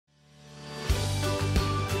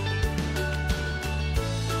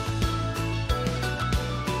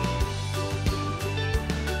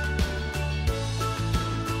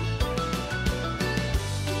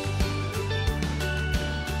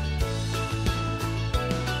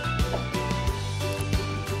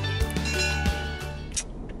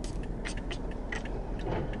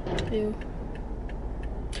Ew.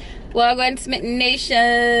 We're going to Smith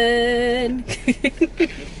Nation.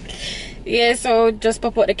 Yeah, so just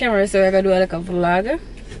pop out the camera, so we're gonna do like a vlog.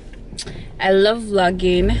 I love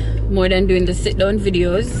vlogging more than doing the sit down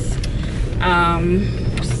videos.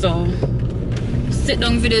 So sit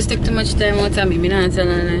down videos take too much time out of me.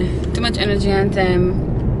 Too much energy and time.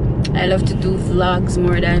 I love to do vlogs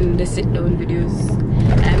more than the sit down videos.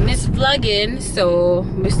 I miss vlogging, so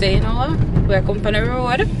we say, you know what, we're coming on the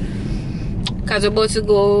road because we're about to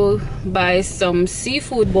go buy some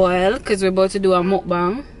seafood boil because we're about to do a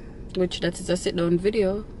mukbang, which that is a sit down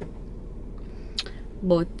video,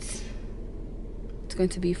 but it's going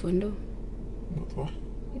to be fun though. But what?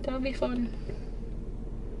 It'll be fun.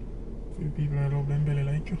 For people that love them belly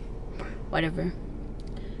like you. Whatever.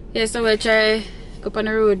 Yeah, so we'll try go up on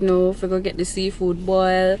the road now if we go get the seafood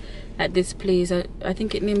boil at this place. I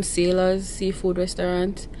think it named Sailor's Seafood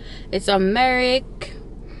Restaurant. It's on Merrick,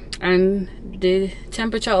 and the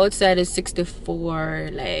temperature outside is 64.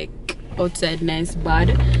 Like outside nice bad.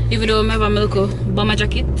 Even though I have a little bomber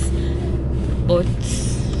jacket, but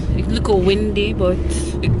it look windy, but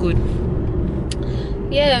it's good.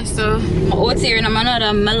 Yeah, so I'm out here in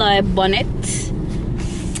another Malay bonnet.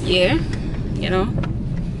 Yeah, you know.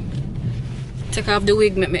 Take off the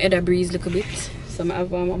wig, make my head a breeze a little bit. So I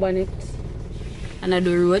have my bonnet and I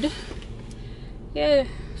do road. Yeah,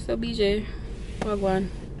 so BJ, we're going.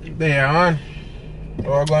 There on.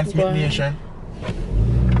 We're going to Smith Nation.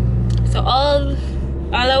 So all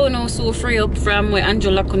I want to so free up from where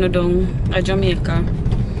Angela come down at Jamaica.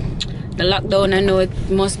 The lockdown, I know it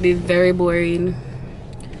must be very boring.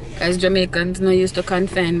 Because Jamaicans not used to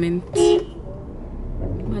confinement.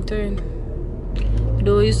 My turn.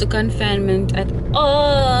 Don't use the confinement at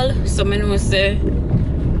all. Someone must say,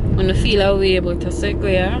 when I feel away about a cycle,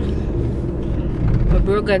 yeah. But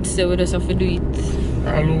bro God say we just have to do it.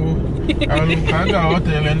 Hello. Can't go out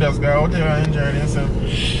there and just go out there and enjoy yourself.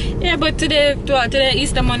 Yeah, but today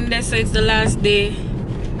Easter Monday, so it's the last day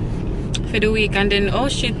for the week, and then oh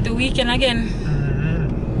shit, the weekend again.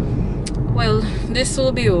 Well, this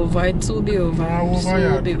will be over. It will be over. This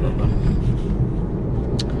will be over.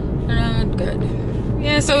 Oh God.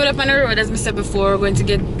 Yeah, so we're up on the road, as I said before. We're going to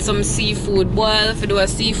get some seafood boil. If we do a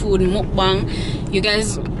seafood mukbang, you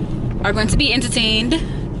guys are going to be entertained.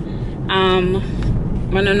 I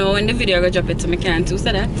don't know when the video I'm gonna drop it, so I can't do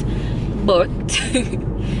that. But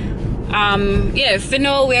yeah, for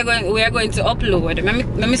now we are going to upload.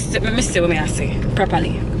 Let me see what I say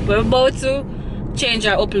properly. We're about to change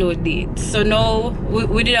our upload date. So now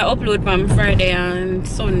we did our upload on Friday and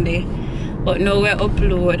Sunday, but now we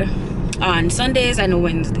upload on Sundays and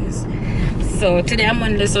Wednesdays. So today I'm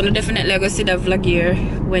Monday, so definitely I go see the vlog here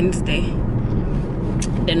Wednesday.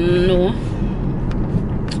 Then no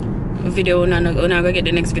video, and I'm gonna get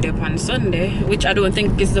the next video on Sunday, which I don't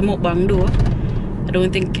think is the mukbang though. I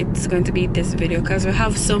don't think it's going to be this video because we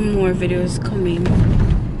have some more videos coming,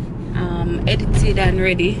 edited and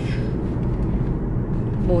ready.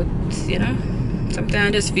 But you know, sometimes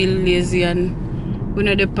I just feel lazy and we're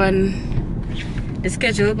not upon the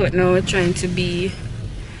schedule, but now we're trying to be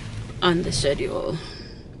on the schedule.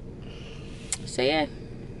 So yeah,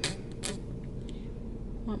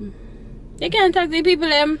 you can't talk to the people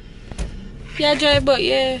yeah, drive, but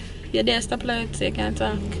yeah, you're there stoplight, so you can't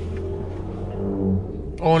talk.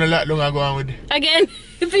 I want to lock down and go on with again.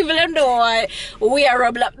 People don't know why we are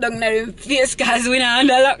rub lockdown now in face because we're not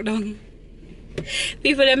under lockdown.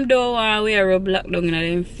 People them don't want we are rub lockdown in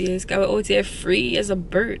them face because we're out here free as a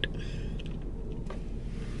bird.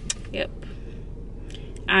 Yep.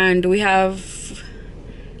 And we have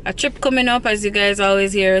a trip coming up, as you guys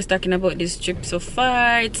always hear us talking about this trip so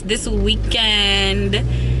far. It's this weekend,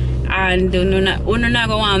 and we're not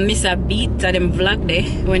gonna miss a beat of them vlog there.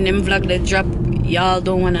 When them vlog they drop, y'all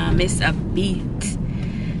don't wanna miss a beat.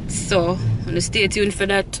 So wanna stay tuned for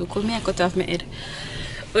that too. Come here, cut off my head.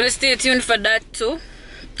 Wanna stay tuned for that too.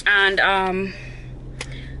 And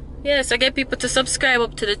yeah, so get people to subscribe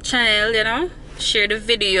up to the channel, you know. Share the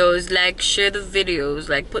videos, share the videos,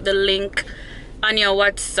 put the link on your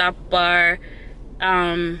WhatsApp or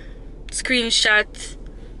screenshot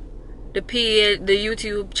the page, the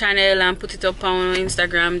YouTube channel, and put it up on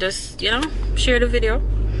Instagram. Just, you know, share the video,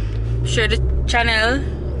 share the channel.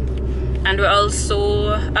 And we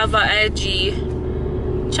also have a IG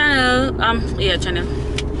channel,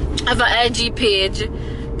 have a IG page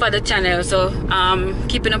for the channel. So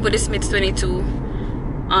keeping up with the Smiths 22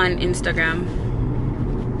 on Instagram.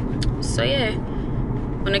 So yeah,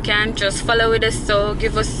 when you can just follow with us, so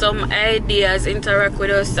give us some ideas, interact with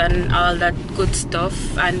us and all that good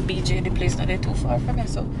stuff. And BJ, the place not there too far from here,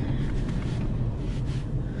 so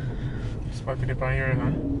Fuck it up on here,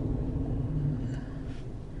 huh?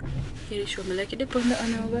 Yeah, they show me like it depends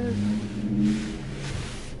on the well.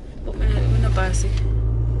 But I'm not passing.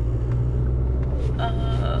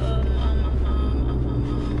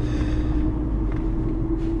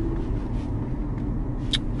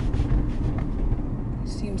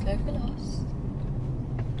 Seems like we lost.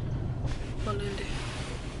 Hold on there.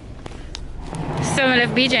 So I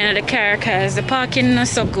left BJ in the car because the parking not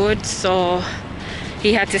so good, so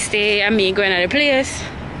he had to stay and me going to the place.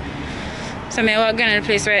 So I'm going to the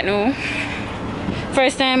place right now.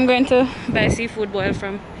 First time I'm going to buy seafood boil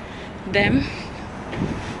from them.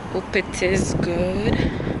 Hope it is good.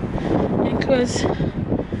 And close. You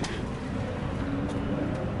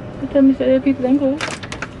tell me that people don't close.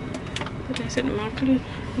 But I said the market is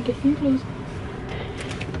getting close.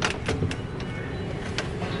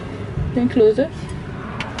 Then close it.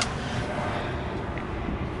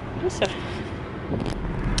 Yes, sir.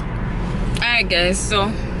 Alright guys,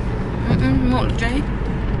 so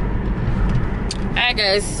alright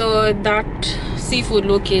guys, so that seafood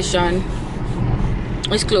location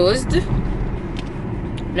is closed.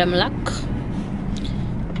 Them lock.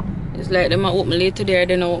 It's like them are open late today,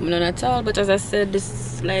 they're not open at all. But as I said,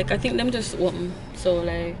 this like I think them just open. So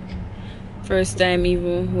like first time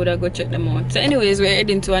even would I go check them out. So anyways, we're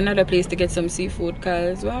heading to another place to get some seafood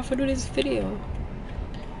because we have to do this video.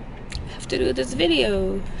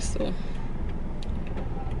 So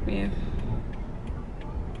yeah,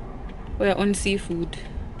 we're on seafood,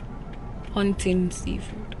 hunting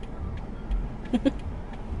seafood.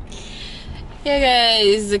 Yeah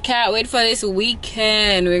guys, can't wait for this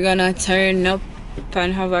weekend. We're gonna turn up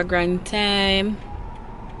and have a grand time.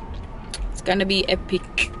 It's gonna be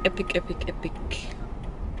epic.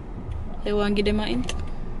 You wanna give them a hint?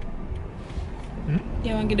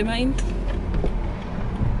 You wanna give them a hint?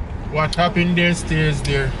 What happened there stays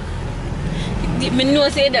there. Me no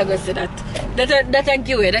say that go say that. That a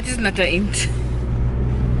giveaway. That is not a hint.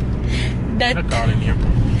 That. I'm calling you.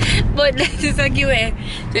 But that is a giveaway.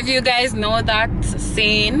 So if you guys know that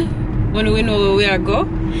saying, when we know where we are go,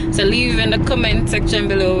 so leave in the comment section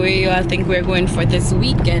below where you all think we're going for this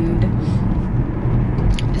weekend.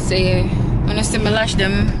 So yeah, wanna see me lash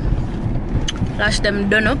them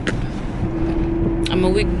done up. I'm a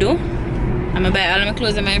wig though. I'm gonna buy all my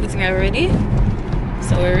clothes and everything already.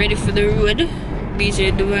 So we're ready for the road.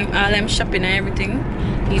 BJ doing all them shopping and everything.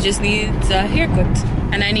 He just needs a haircut.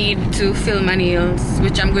 And I need to fill my nails,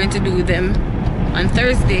 which I'm going to do them on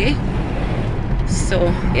Thursday.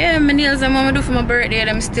 So yeah, my nails I'm gonna do for my birthday,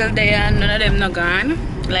 them still there and none of them not gone.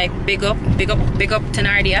 Like big up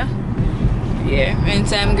Tenardia. Yeah,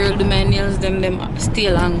 anytime girl do my nails, them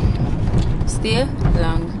stay long.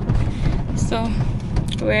 So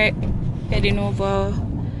we're heading over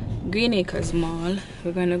Green Acres Mall.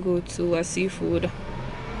 We're gonna go to a seafood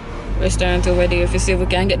restaurant over there to see if we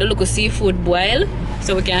can get the local seafood boil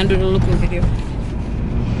so we can do the local video.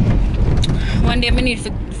 One day we need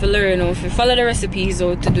to learn or follow the recipes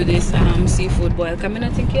or to do this seafood boil. I mean, I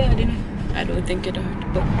don't think it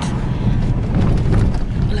hard, but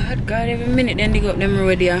Lord God, every minute then dig up them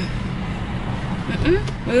road there.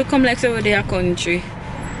 We'll come like over there country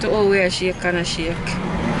to all where shake and a shake.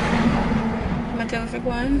 I tell you go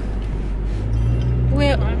on.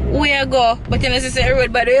 Where go? But you know say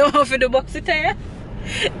road but you want for the bus tire.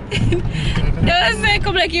 Don't say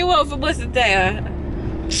come like you want for bus tire.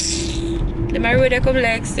 The my road come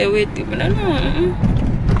like say wait, but no.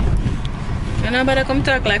 And nobody come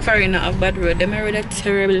talk like foreigner of bad road. The my road are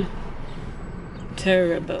terrible.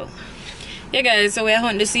 Yeah guys, so we're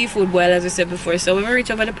hunting the seafood boil as we said before. So when we reach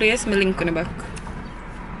over the place, my link on the back.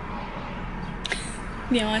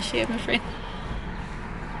 Yeah, I want to share my friend.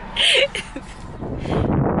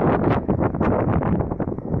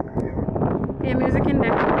 Yeah, music in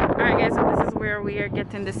there. Alright guys, so this is where we are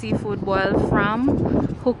getting the seafood boil from,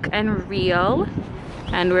 Hook and Reel.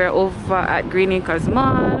 And we're over at Green Acres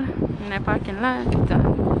Mall in a parking lot.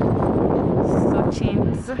 So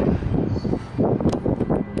chains.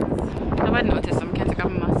 Nobody noticed, I can't take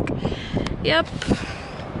off my mask. Yep.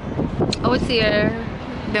 Out here,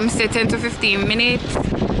 them say 10 to 15 minutes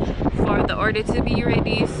for the order to be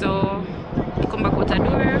ready. So come back out the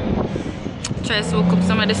door, try to soak up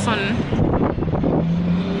some of the sun.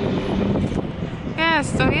 Yeah,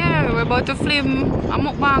 so yeah, we're about to film a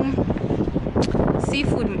mukbang,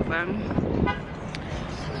 seafood mukbang.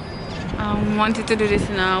 Wanted to do this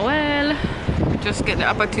in a while, just get the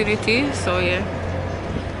opportunity. So yeah,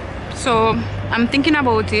 so I'm thinking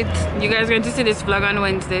about it. You guys are going to see this vlog on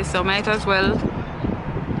Wednesday, so might as well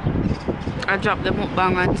I drop the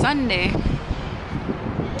mukbang on Sunday.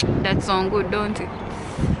 That sounds good, don't it?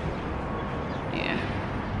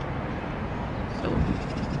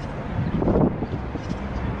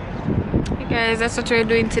 guys, that's what we're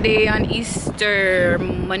doing today on Easter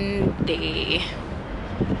Monday.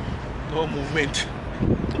 No movement.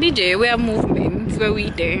 DJ, we have movements where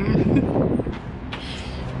we there.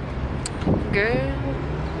 Girl,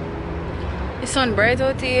 it's sun bright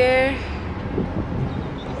out here.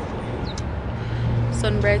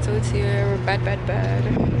 Sun bright out here. We're bad.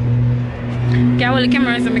 Can't hold the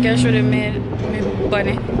camera so I can show them my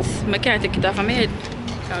bonnet. I can't take it off of my head.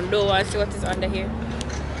 I don't want to see what is under here.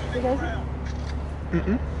 You guys see?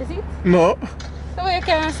 You see it? No. So you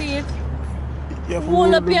can't see it. You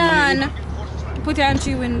Hold up your hand. Put it on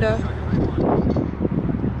the window.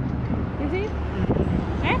 You see it?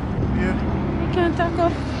 Eh? Yeah. You can't talk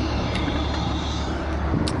up.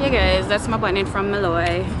 Yeah guys, that's my bonnet from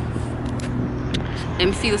Malloy.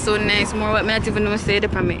 Them feel so nice. More what I not even know say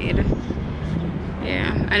it on my head.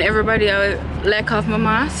 Yeah. And everybody I like off my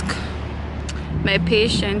mask. My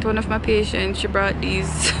patient, one of my patients, she brought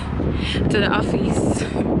these to the office,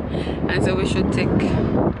 and so we should take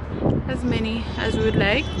as many as we would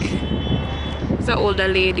like. It's an older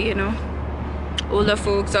lady, you know. Older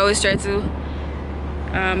folks always try to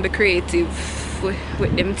be creative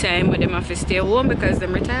with them time, but them have to stay home because they're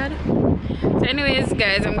retired. So anyways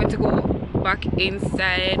guys, I'm going to go back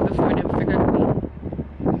inside before them figure out me.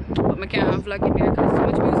 But I can't vlog in there because so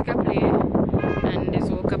much music I play and this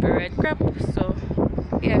whole copyright crap. So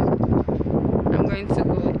yeah, I'm going to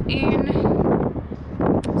go in,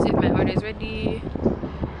 see if my order is ready,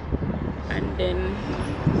 and then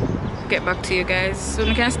get back to you guys. So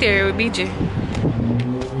I can stay here with BJ.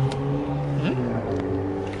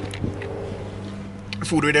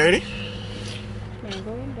 Food ready already? Yeah,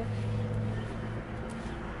 go in there.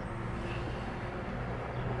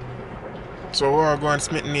 So we're going to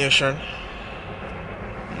Smith Nation.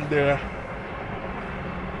 There.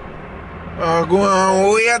 Go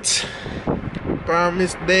and wait for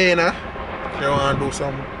Miss Dana. She want to do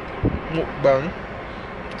some mukbang,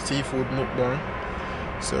 seafood mukbang.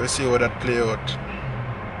 So we see how that play out.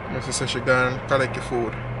 She said she gonna collect the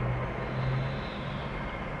food.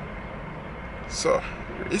 So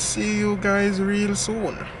we see you guys real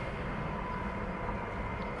soon.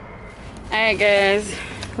 Alright guys,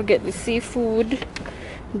 we'll get the seafood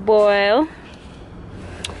boil.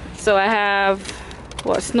 So I have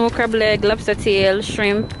what, snow crab leg, lobster tail,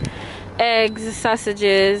 shrimp, eggs,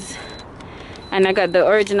 sausages, and I got the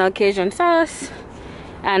original Cajun sauce,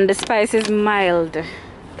 and the spice is mild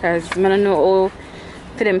because I don't know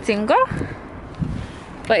how to them thing go.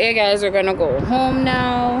 But yeah guys, we're gonna go home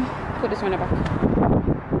now. Put this one back.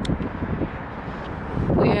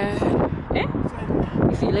 Yeah. Eh?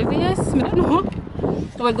 You feel it? Yes? I don't know.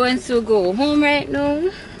 So we're going to go home right now.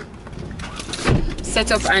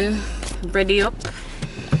 Set up and ready up.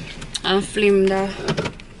 And film the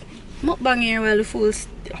mukbang here while the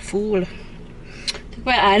food.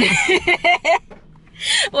 Well,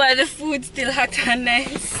 while the food's still hot and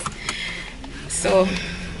nice. So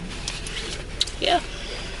yeah.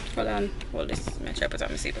 Hold on. Hold this. My try put on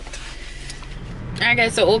my seatbelt. Alright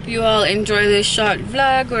guys, so hope you all enjoy this short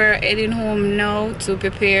vlog. We're heading home now to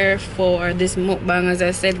prepare for this mukbang as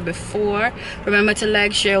I said before. Remember to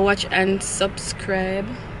like, share, watch and subscribe.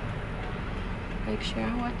 Like, share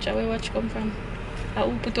and watch. Where watch come from? I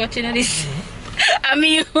will put watching this. I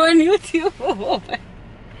mean on YouTube.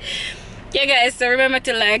 Yeah guys, so remember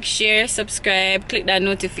to like, share, subscribe, click that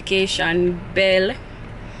notification bell.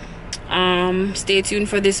 Stay tuned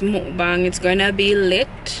for this mukbang. It's gonna be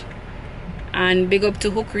lit. And big up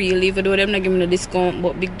to Hook Reel, even though them not giving me a discount,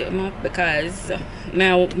 but big them up because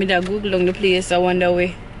me da Google on the place. I wonder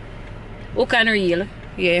where Hook and Reel,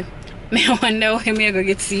 yeah. Me wonder where me go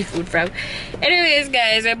get seafood from. Anyways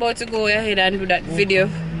guys, we're about to go ahead and do that video.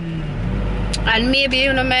 And maybe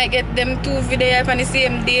you know might get them two videos on the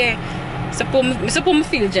same day. Suppose me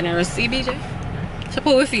feel generous, see BJ?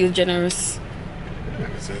 Suppose we feel generous.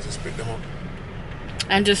 So just pick them up.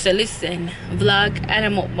 And just listen, vlog and a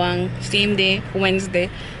mukbang same day, Wednesday.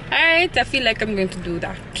 Alright, I feel like I'm going to do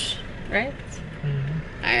that, right?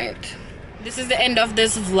 Alright, this is the end of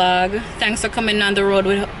this vlog. Thanks for coming on the road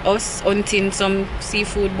with us hunting some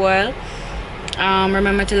seafood boil.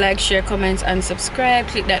 Remember to like, share, comment and subscribe.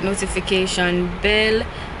 Click that notification bell.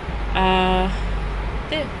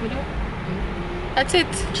 There, you know, that's it.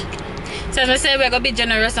 So as I said, we're gonna be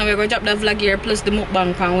generous and we're gonna drop the vlog here plus the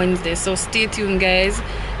mukbang on Wednesday. So stay tuned guys.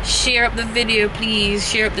 Share up the video please.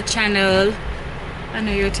 Share up the channel. I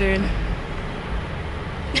know your turn.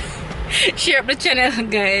 Share up the channel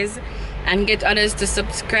guys. And get others to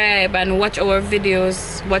subscribe and watch our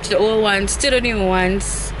videos. Watch the old ones, still the new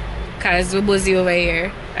ones. Cause we're busy over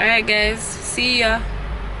here. Alright guys. See ya.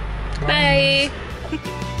 Bye.